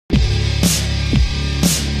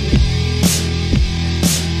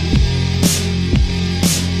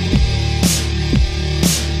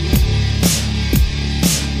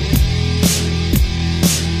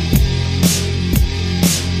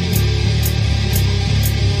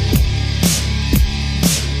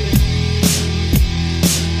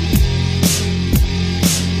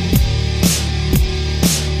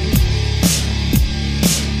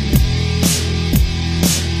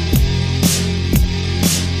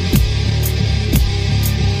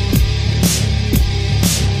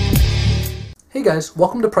guys,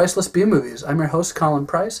 welcome to Priceless B-Movies. I'm your host, Colin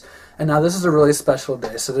Price, and now this is a really special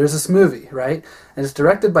day. So there's this movie, right? And it's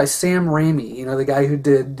directed by Sam Raimi, you know, the guy who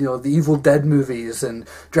did, the Evil Dead movies and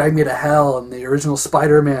Drag Me to Hell and the original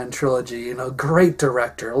Spider-Man trilogy. Great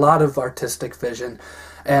director, a lot of artistic vision.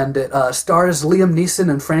 And it stars Liam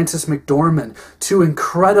Neeson and Frances McDormand, two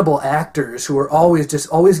incredible actors who are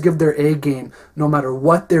always give their A game no matter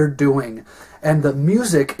what they're doing. And the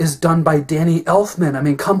music is done by Danny Elfman. I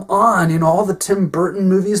mean, come on, in all the Tim Burton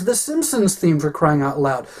movies, The Simpsons theme, for crying out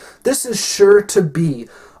loud. This is sure to be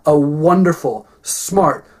a wonderful,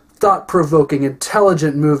 smart, thought-provoking,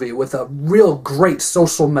 intelligent movie with a real great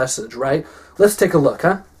social message, right? Let's take a look,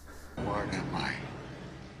 huh? What am I?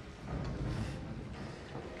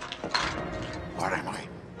 What am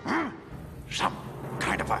I? Some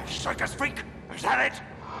kind of a circus freak? Is that it?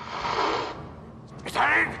 Is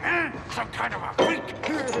that it? Some kind of a freak?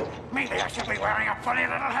 Maybe I should be wearing a funny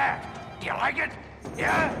little hat. Do you like it?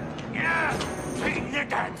 Yeah? Yeah? See the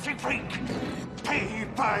dancing freak. Pay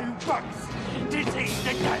 $5 to see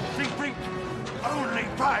the dancing freak. Only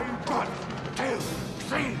 $5 to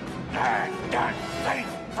see the dancing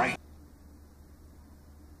freak.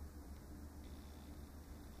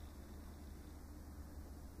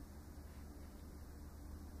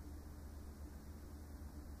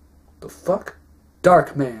 The fuck?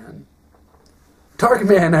 Darkman.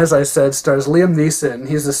 Darkman, as I said, stars Liam Neeson.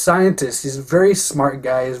 He's a scientist. He's a very smart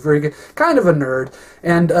guy. He's very good, kind of a nerd.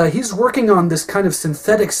 And he's working on this kind of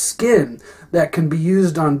synthetic skin that can be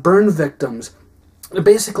used on burn victims.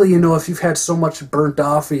 Basically, if you've had so much burnt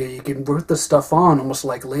off of you, you can put the stuff on, almost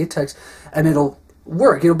like latex, and it'll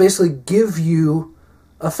work. It'll basically give you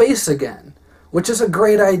a face again, which is a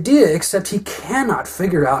great idea, except he cannot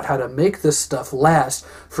figure out how to make this stuff last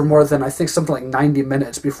for more than, I think, something like 90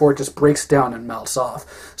 minutes before it just breaks down and melts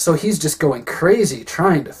off. So he's just going crazy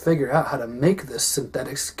trying to figure out how to make this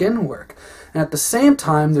synthetic skin work. And at the same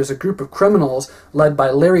time, there's a group of criminals led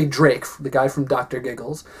by Larry Drake, the guy from Dr.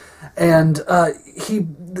 Giggles. And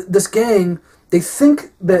this gang, they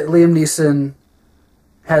think that Liam Neeson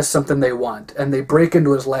has something they want, and they break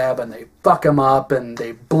into his lab and they fuck him up and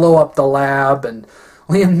they blow up the lab, and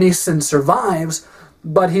Liam Neeson survives,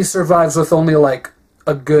 but he survives with only like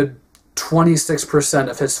a good 26%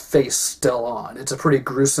 of his face still on. It's a pretty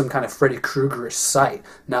gruesome kind of Freddy Krueger-ish sight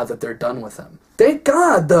now that they're done with him. Thank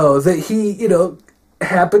God, though, that he,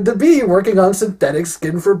 happened to be working on synthetic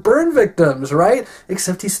skin for burn victims, right?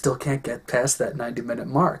 Except he still can't get past that 90-minute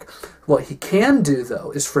mark. What he can do,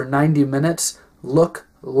 though, is for 90 minutes look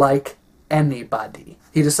like anybody.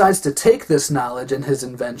 He decides to take this knowledge and his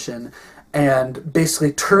invention and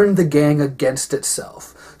basically turn the gang against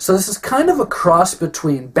itself. So this is kind of a cross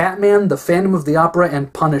between Batman, the Phantom of the Opera,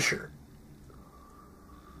 and Punisher.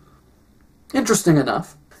 Interesting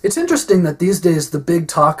enough. It's interesting that these days the big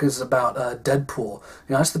talk is about Deadpool.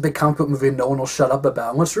 That's the big comic book movie no one will shut up about.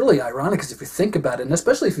 And what's really ironic is if you think about it, and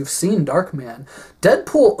especially if you've seen Darkman,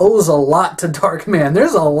 Deadpool owes a lot to Darkman.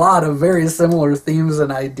 There's a lot of very similar themes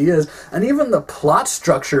and ideas, and even the plot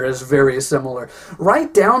structure is very similar.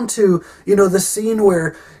 Right down to, the scene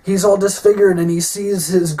where he's all disfigured and he sees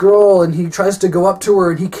his girl and he tries to go up to her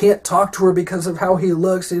and he can't talk to her because of how he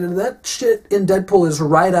looks. That shit in Deadpool is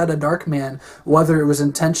right out of Darkman, whether it was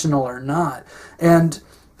intentional or not. And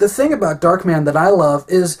the thing about Darkman that I love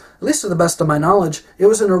is, at least to the best of my knowledge, it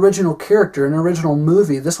was an original character, an original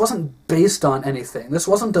movie. This wasn't based on anything. This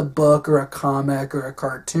wasn't a book or a comic or a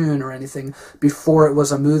cartoon or anything before it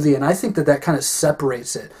was a movie, and I think that kind of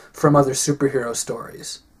separates it from other superhero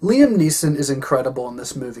stories. Liam Neeson is incredible in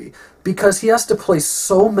this movie because he has to play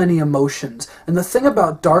so many emotions. And the thing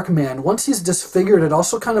about Darkman, once he's disfigured, it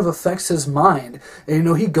also kind of affects his mind.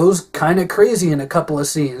 And, he goes kind of crazy in a couple of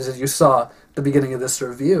scenes, as you saw at the beginning of this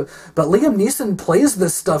review. But Liam Neeson plays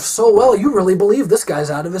this stuff so well, you really believe this guy's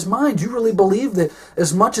out of his mind. You really believe that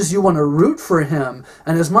as much as you want to root for him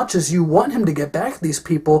and as much as you want him to get back these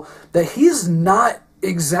people, that he's not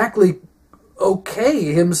exactly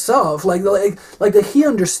okay himself, like that he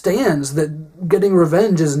understands that getting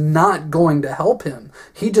revenge is not going to help him.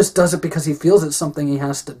 He just does it because he feels it's something he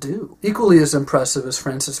has to do. Equally as impressive as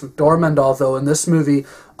Frances McDormand, although in this movie,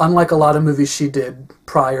 unlike a lot of movies she did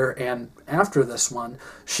prior and after this one,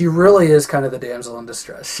 she really is kind of the damsel in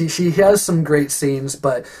distress. She has some great scenes,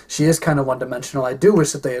 but she is kind of one-dimensional. I do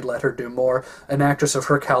wish that they had let her do more. An actress of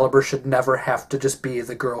her caliber should never have to just be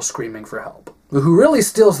the girl screaming for help. Who really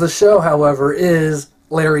steals the show, however, is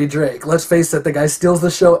Larry Drake. Let's face it, the guy steals the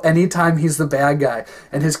show anytime he's the bad guy.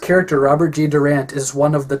 And his character, Robert G. Durant, is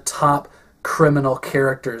one of the top criminal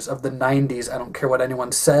characters of the 90s. I don't care what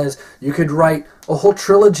anyone says. You could write a whole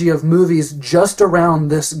trilogy of movies just around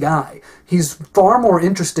this guy. He's far more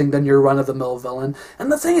interesting than your run-of-the-mill villain.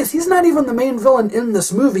 And the thing is, he's not even the main villain in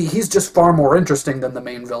this movie. He's just far more interesting than the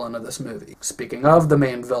main villain of this movie. Speaking of the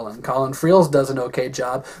main villain, Colin Friels does an okay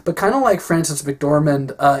job, but kind of like Francis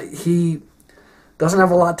McDormand, he doesn't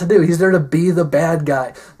have a lot to do. He's there to be the bad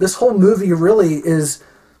guy. This whole movie really is...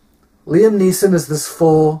 Liam Neeson is this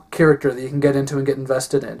full character that you can get into and get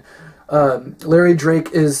invested in. Larry Drake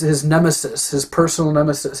is his nemesis, his personal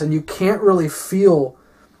nemesis, and you can't really feel,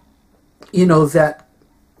 that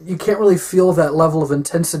level of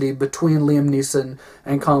intensity between Liam Neeson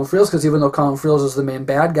and Colin Friels, because even though Colin Friels is the main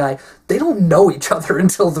bad guy, they don't know each other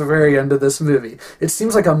until the very end of this movie. It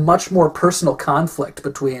seems like a much more personal conflict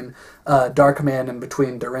between Darkman and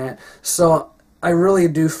between Durant. So I really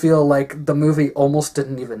do feel like the movie almost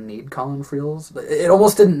didn't even need Colin Friels. It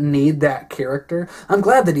almost didn't need that character. I'm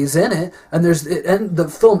glad that he's in it, and the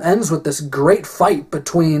film ends with this great fight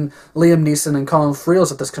between Liam Neeson and Colin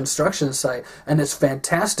Friels at this construction site, and it's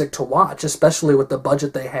fantastic to watch, especially with the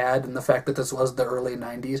budget they had and the fact that this was the early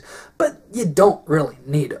 90s, but you don't really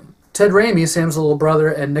need him. Ted Raimi, Sam's little brother,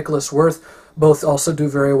 and Nicholas Worth both also do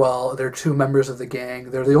very well. They're two members of the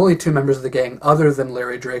gang. They're the only two members of the gang other than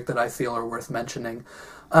Larry Drake that I feel are worth mentioning.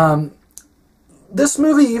 This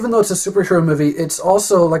movie, even though it's a superhero movie, it's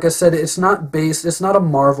also, like I said, it's not a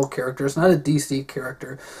Marvel character, it's not a DC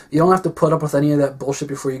character. You don't have to put up with any of that bullshit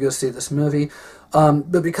before you go see this movie.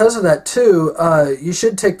 But because of that, too, you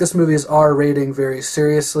should take this movie's R rating very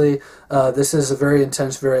seriously. This is a very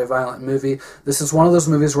intense, very violent movie. This is one of those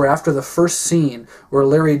movies where after the first scene, where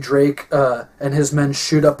Larry Drake and his men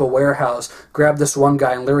shoot up a warehouse, grab this one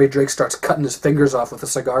guy, and Larry Drake starts cutting his fingers off with a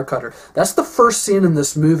cigar cutter. That's the first scene in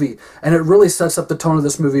this movie, and it really sets up the tone of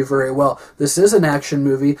this movie very well. This is an action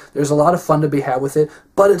movie. There's a lot of fun to be had with it,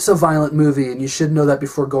 but it's a violent movie, and you should know that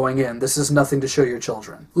before going in. This is nothing to show your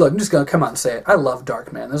children. Look, I'm just going to come out and say it. I love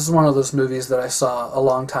Darkman. This is one of those movies that I saw a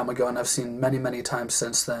long time ago, and I've seen many, many times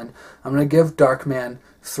since then. I'm going to give Darkman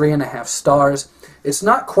 3.5 stars. It's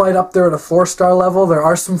not quite up there at a 4-star level. There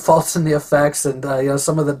are some faults in the effects, and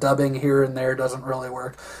some of the dubbing here and there doesn't really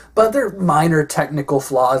work. But they're minor technical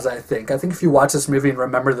flaws, I think. I think if you watch this movie and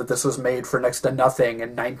remember that this was made for next to nothing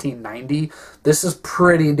in 1990, this is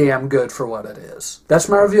pretty damn good for what it is. That's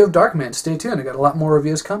my review of Darkman. Stay tuned. I got a lot more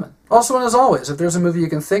reviews coming. Also, and as always, if there's a movie you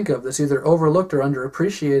can think of that's either overlooked or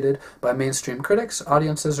underappreciated by mainstream critics,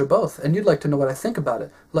 audiences, or both, and you'd like to know what I think about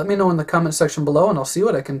it, let me know in the comment section below, and I'll see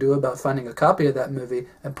what I can do about finding a copy of that movie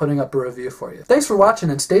and putting up a review for you. Thanks for watching,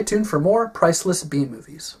 and stay tuned for more Priceless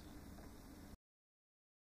B-movies.